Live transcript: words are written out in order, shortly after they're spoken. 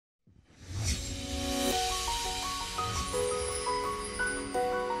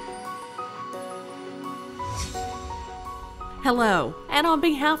Hello, and on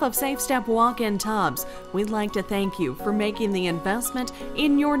behalf of SafeStep Walk-In Tubs, we'd like to thank you for making the investment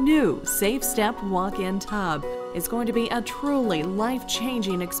in your new SafeStep Walk-In Tub. It's going to be a truly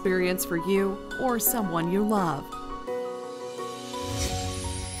life-changing experience for you or someone you love.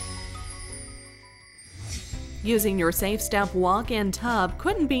 Using your SafeStep Walk-In Tub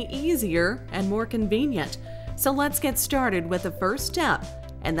couldn't be easier and more convenient. So let's get started with the first step,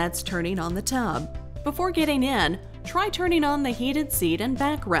 and that's turning on the tub. Before getting in, try turning on the heated seat and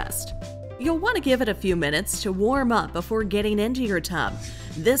backrest. You'll want to give it a few minutes to warm up before getting into your tub.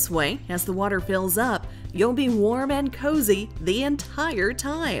 This way, as the water fills up, you'll be warm and cozy the entire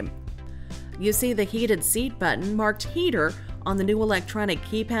time. You see the heated seat button marked heater on the new electronic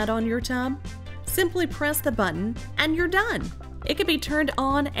keypad on your tub? Simply press the button and you're done. It can be turned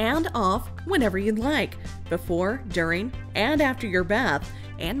on and off whenever you'd like, before, during, and after your bath,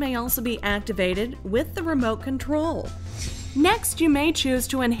 and may also be activated with the remote control. Next, you may choose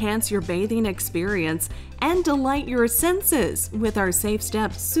to enhance your bathing experience and delight your senses with our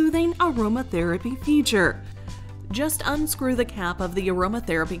SafeStep Soothing Aromatherapy feature. Just unscrew the cap of the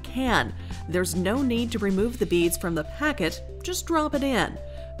aromatherapy can. There's no need to remove the beads from the packet, just drop it in.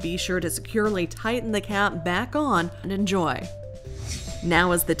 Be sure to securely tighten the cap back on and enjoy.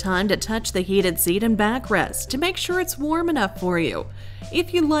 Now is the time to touch the heated seat and backrest to make sure it's warm enough for you.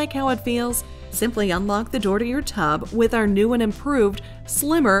 If you like how it feels, simply unlock the door to your tub with our new and improved,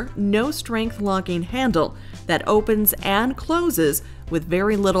 slimmer, no-strength locking handle that opens and closes with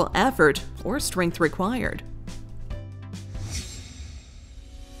very little effort or strength required.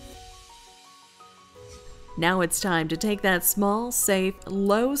 Now it's time to take that small, safe,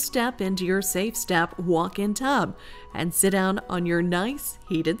 low step into your SafeStep walk-in tub and sit down on your nice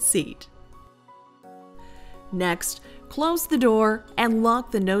heated seat. Next, close the door and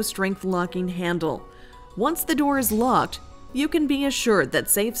lock the no-strength locking handle. Once the door is locked, you can be assured that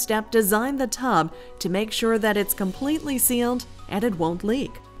SafeStep designed the tub to make sure that it's completely sealed and it won't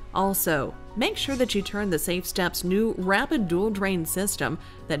leak. Also, make sure that you turn the SafeStep's new rapid dual drain system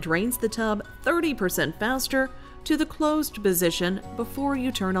that drains the tub 30% faster to the closed position before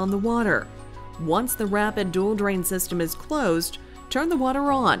you turn on the water. Once the rapid dual drain system is closed, turn the water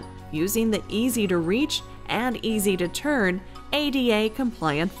on using the easy-to-reach and easy-to-turn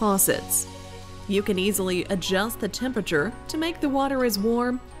ADA-compliant faucets. You can easily adjust the temperature to make the water as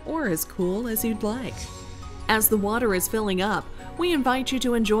warm or as cool as you'd like. As the water is filling up, we invite you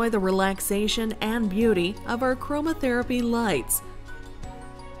to enjoy the relaxation and beauty of our chromotherapy lights.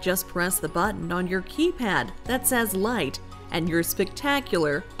 Just press the button on your keypad that says light, and your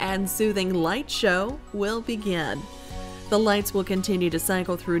spectacular and soothing light show will begin. The lights will continue to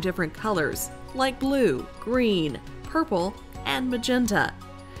cycle through different colors like blue, green, purple, and magenta.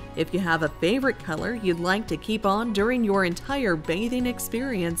 If you have a favorite color you'd like to keep on during your entire bathing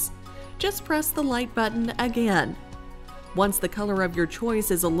experience, just press the light button again. Once the color of your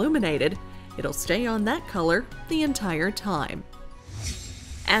choice is illuminated, it'll stay on that color the entire time.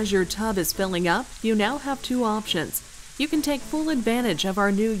 As your tub is filling up, you now have two options. You can take full advantage of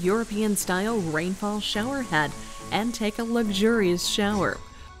our new European-style rainfall shower head and take a luxurious shower.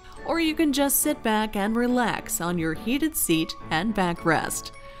 Or you can just sit back and relax on your heated seat and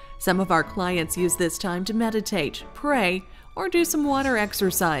backrest. Some of our clients use this time to meditate, pray, or do some water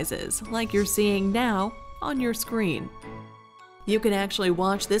exercises like you're seeing now on your screen. You can actually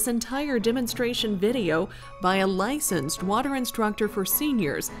watch this entire demonstration video by a licensed water instructor for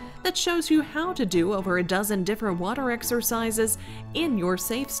seniors that shows you how to do over a dozen different water exercises in your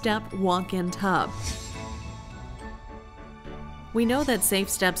SafeStep walk-in tub. We know that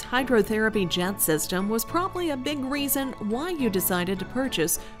SafeStep's hydrotherapy jet system was probably a big reason why you decided to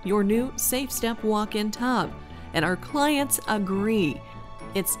purchase your new SafeStep walk-in tub, and our clients agree.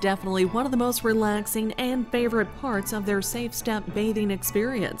 It's definitely one of the most relaxing and favorite parts of their SafeStep bathing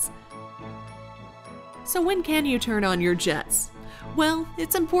experience. So when can you turn on your jets? Well,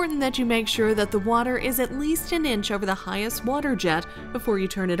 it's important that you make sure that the water is at least an inch over the highest water jet before you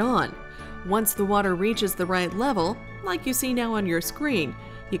turn it on. Once the water reaches the right level, like you see now on your screen,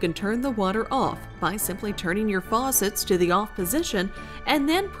 you can turn the water off by simply turning your faucets to the off position and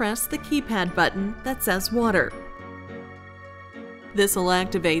then press the keypad button that says water. This will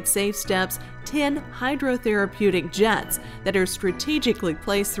activate SafeStep's 10 hydrotherapeutic jets that are strategically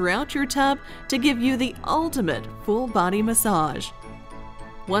placed throughout your tub to give you the ultimate full-body massage.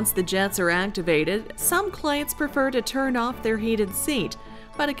 Once the jets are activated, some clients prefer to turn off their heated seat,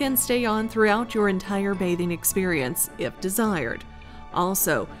 but it can stay on throughout your entire bathing experience if desired.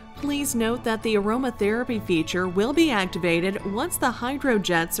 Also, please note that the aromatherapy feature will be activated once the hydro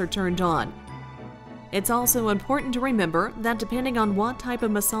jets are turned on. It's also important to remember that depending on what type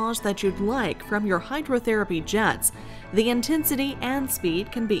of massage that you'd like from your hydrotherapy jets, the intensity and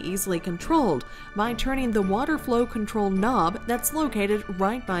speed can be easily controlled by turning the water flow control knob that's located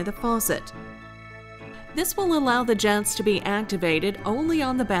right by the faucet. This will allow the jets to be activated only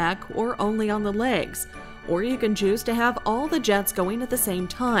on the back or only on the legs, or you can choose to have all the jets going at the same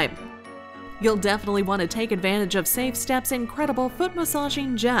time. You'll definitely want to take advantage of SafeStep's incredible foot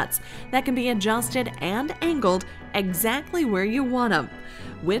massaging jets that can be adjusted and angled exactly where you want them,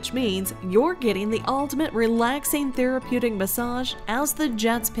 which means you're getting the ultimate relaxing therapeutic massage as the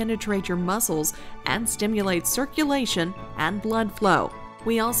jets penetrate your muscles and stimulate circulation and blood flow.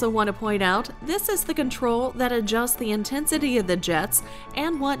 We also want to point out this is the control that adjusts the intensity of the jets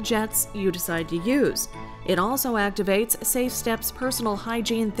and what jets you decide to use. It also activates SafeStep's personal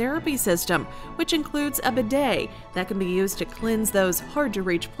hygiene therapy system, which includes a bidet that can be used to cleanse those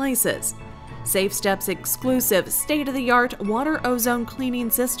hard-to-reach places. SafeStep's exclusive state-of-the-art water ozone cleaning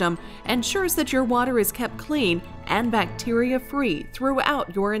system ensures that your water is kept clean and bacteria-free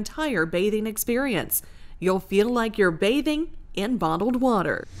throughout your entire bathing experience. You'll feel like you're bathing in bottled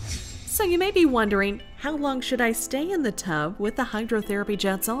water. So you may be wondering, how long should I stay in the tub with the hydrotherapy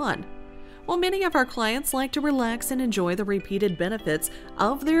jets on? Well, many of our clients like to relax and enjoy the repeated benefits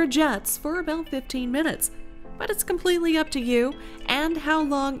of their jets for about 15 minutes. But it's completely up to you and how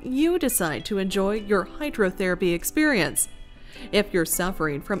long you decide to enjoy your hydrotherapy experience. If you're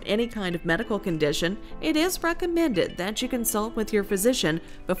suffering from any kind of medical condition, it is recommended that you consult with your physician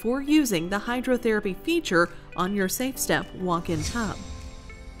before using the hydrotherapy feature on your SafeStep walk-in tub.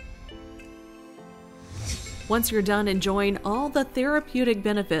 Once you're done enjoying all the therapeutic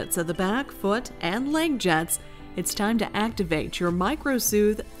benefits of the back, foot, and leg jets, it's time to activate your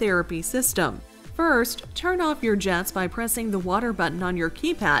MicroSoothe therapy system. First, turn off your jets by pressing the water button on your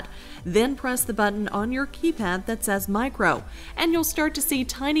keypad, then press the button on your keypad that says Micro, and you'll start to see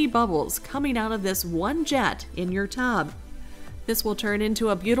tiny bubbles coming out of this one jet in your tub. This will turn into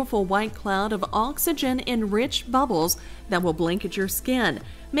a beautiful white cloud of oxygen-enriched bubbles that will blanket your skin,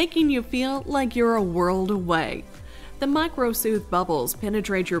 making you feel like you're a world away. The MicroSoothe bubbles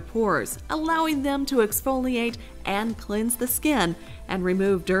penetrate your pores, allowing them to exfoliate and cleanse the skin and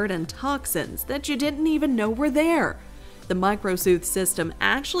remove dirt and toxins that you didn't even know were there. The MicroSoothe system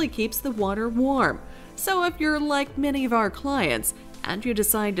actually keeps the water warm, so if you're like many of our clients and you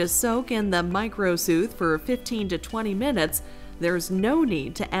decide to soak in the MicroSoothe for 15 to 20 minutes, there's no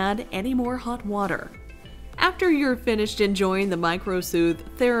need to add any more hot water. After you're finished enjoying the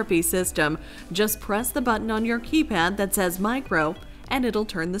MicroSoothe therapy system, just press the button on your keypad that says Micro and it'll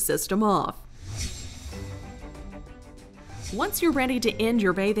turn the system off. Once you're ready to end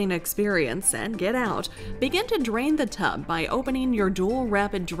your bathing experience and get out, begin to drain the tub by opening your dual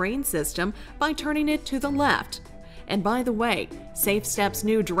rapid drain system by turning it to the left. And by the way, SafeStep's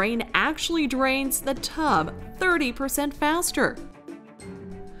new drain actually drains the tub 30% faster.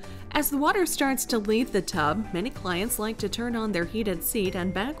 As the water starts to leave the tub, many clients like to turn on their heated seat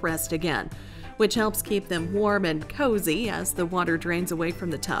and backrest again, which helps keep them warm and cozy as the water drains away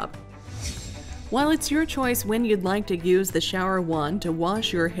from the tub. While it's your choice when you'd like to use the shower wand to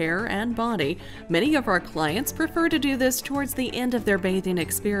wash your hair and body, many of our clients prefer to do this towards the end of their bathing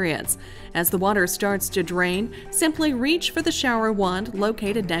experience. As the water starts to drain, simply reach for the shower wand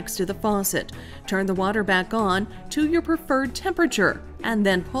located next to the faucet. Turn the water back on to your preferred temperature, and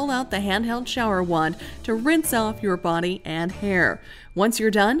then pull out the handheld shower wand to rinse off your body and hair. Once you're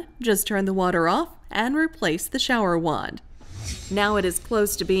done, just turn the water off and replace the shower wand. Now it is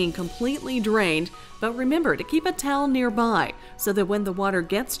close to being completely drained, but remember to keep a towel nearby so that when the water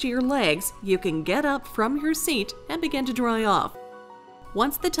gets to your legs, you can get up from your seat and begin to dry off.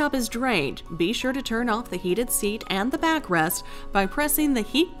 Once the tub is drained, be sure to turn off the heated seat and the backrest by pressing the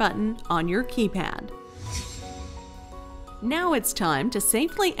heat button on your keypad. Now it's time to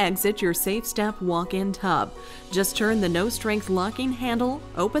safely exit your SafeStep walk-in tub. Just turn the no-strength locking handle,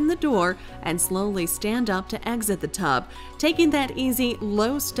 open the door, and slowly stand up to exit the tub, taking that easy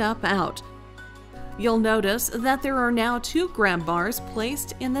low step out. You'll notice that there are now 2 grab bars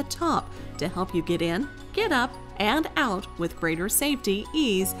placed in the top to help you get in, get up, and out with greater safety,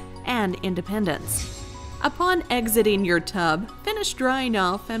 ease, and independence. Upon exiting your tub, finish drying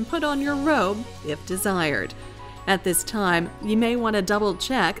off and put on your robe if desired. At this time, you may want to double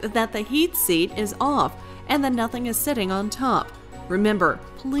check that the heat seat is off and that nothing is sitting on top. Remember,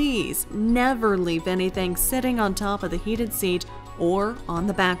 please never leave anything sitting on top of the heated seat or on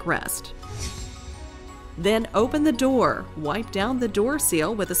the backrest. Then open the door, wipe down the door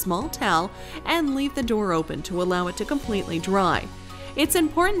seal with a small towel, and leave the door open to allow it to completely dry. It's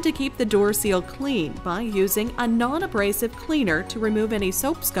important to keep the door seal clean by using a non-abrasive cleaner to remove any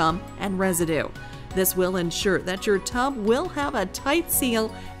soap scum and residue. This will ensure that your tub will have a tight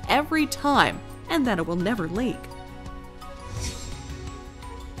seal every time and that it will never leak.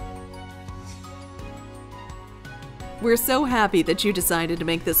 We're so happy that you decided to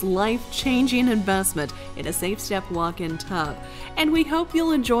make this life-changing investment in a SafeStep walk-in tub, and we hope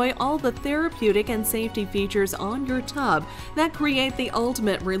you'll enjoy all the therapeutic and safety features on your tub that create the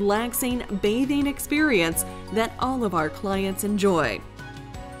ultimate relaxing bathing experience that all of our clients enjoy.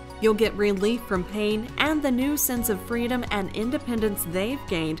 You'll get relief from pain and the new sense of freedom and independence they've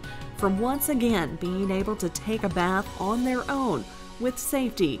gained from once again being able to take a bath on their own with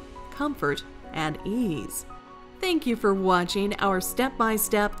safety, comfort, and ease. Thank you for watching our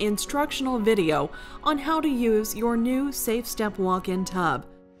step-by-step instructional video on how to use your new SafeStep walk-in tub.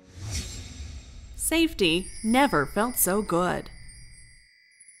 Safety never felt so good.